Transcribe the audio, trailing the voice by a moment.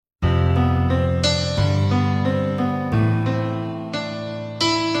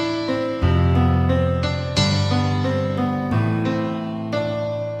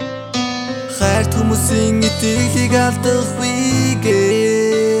хайрт хүмүүсийн итгэлийг алдахгүй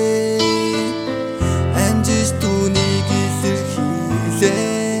амжиж түүнийг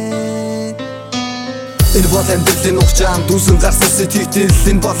илэрхийлээ. Энэ бол амьдралын угчаан дүүсэн гарсан сэтгэл.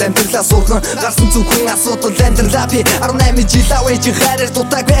 Энэ бол амьдралаа сурхан гарсан зөвхөн асуудал. Амьдралаа би 18 жил авэж хайраар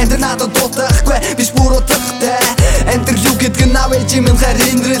дутаагүй. Амьдрал надад дутахгүй биш бүр утгатай. Амьдрал юу гэдэг нь авэж минь хайр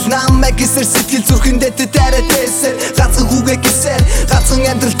инрэл намайг гисэр сэтгэл зүрхэндээ таараа дэсэр. Ганцхан хүүгээ гисэр ганцхан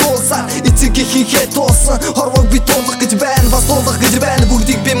амьдрал дуусаа эцэг ихийнхээ туусан. Хорвог би туулах гэж байна бас туулах гэж байна.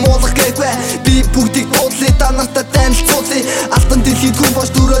 Бүгдийг би муулах гээгүй би бүгдийг дуудлаа та нартай танилцуулъя. Алтан дэлхийд хүн бош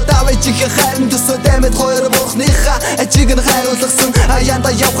дөрөөд авэж их хайрын төсөөд амьд хоёр бурхныхаа ачиг нь хайруулсан.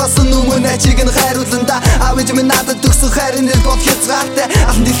 Аяанда явхасан өмнө ачиг нь хайруулсан да. Авэж минь надад төгсөн хайрын нэр бол хязгаартай.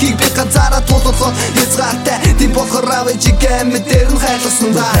 Алтан дэлхийг би ганцаараа туулах хязгаартай. Тийм болохоор авэж гэмэд дээр нь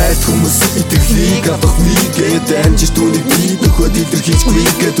хайрласан да. Хайрт хүмүүсийн итгэлийг авахгүй гээд амжиж түүнийг би нөхөд илэрхийлгүй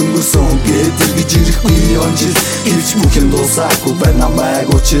гээд өнгөрсөн гээд эргэж ирэхгүй он жил гэвч бүх юм дуусаагүй байна намайг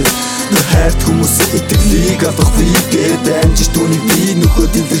учир. Хайрт хүмүүсийн итгэлийг авахгүй гээд амжиж түүнийг би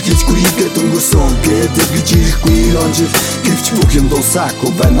нөхөд илэрхийлгүй гээд өнгөрсөн гээд эргэж ирэхгүй он жил гэвч бүх юм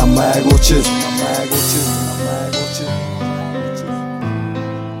дуусаагүй байна намайг учир.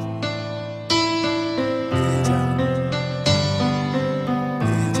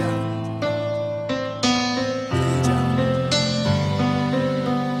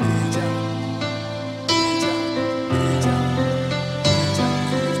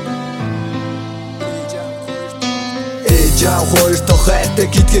 Eej Aav хоёр дахь хайртай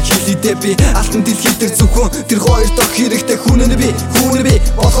гэдгээ хэлэхдээ би алтан дэлхий дээр зөвхөн тэр хоёр дахь хэрэгтэй хүн нь би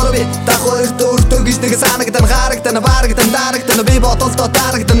болохоор би та хоёрт өртөө гэж нэг санагдан харагдан барагдан дарагдан би бодолдоо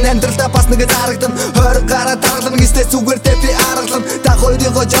дарагдан амьдралдаа бас нэг дарагдан 20 гараа дараглан гэстэй зүгээртэй би аргалан та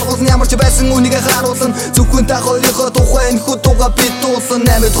хоёрыгоо жаргуулсан ямар ч байсан үнийг харуулсан зөвхөн та хоёрыгоо тухайн хөтөга би дуулсан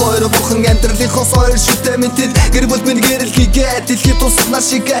намайг хоёр бурхан амьдралынхоо хоёр шүтээ мэдэд гэр бүл минь гэрэл хийгээ дэлхий тусахнаар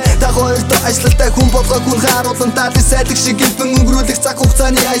шиг та хоёрт ажиллалтай хүн болгоог хүн харуулсан та сайдаг шиг гинтэн өнгөрүүлэх цаг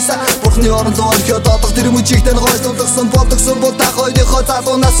хугацааны хайсаа бурхны орондоо орхиод одох тэр мөчигтэй гойцуулсан бодогсон бол та хоёрыхоо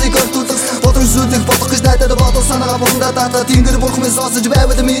залуунасыг ортуулсан бодох зүйлийг бодох гэж найдаад бодох санаагаа бурхандаа татаад тэнгэр бурхан минь сонсож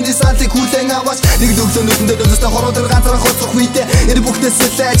байвал миний салтыг хүлээн аваач нэг löглөө нүдэндээ дөстэй хороо дээр ганцаараа хоцрох үедээ энэ бүхнээс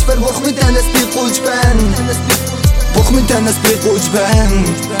лайж бэр бурхан минь танаас би гуйж байна бурхан минь танаас би гуйж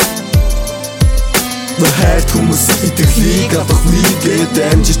байна. Хайрт хүмүүсийн итгэлийг авахгүй гээд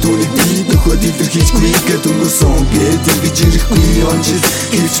амжиж түүнийг би нөхөд илэрхийлгүй гээд өнгөрсөн гээд эргэж ирэхгүй он жил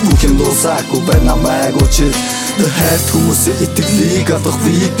гэвч бүх юм дуусаагүй байна намайг учир. Хайрт хүмүүсийн итгэлийг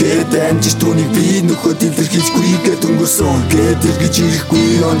авахгүй гээд амжиж түүнийг би нөхөд илэрхийлгүй гээд өнгөрсөн гээд эргэж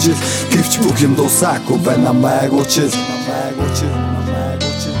ирэхгүй он жил гэвч бүх юм дуусаагүй байна намайг учир.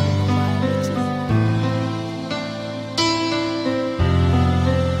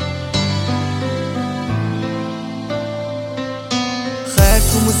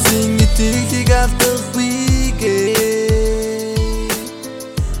 Хүмүүсийн итгэлийг алдахгүй